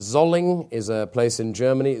Zolling is a place in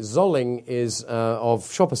Germany. Zolling is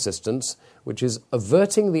of shop assistants, which is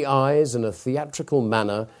averting the eyes in a theatrical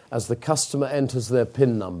manner as the customer enters their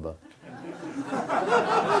PIN number.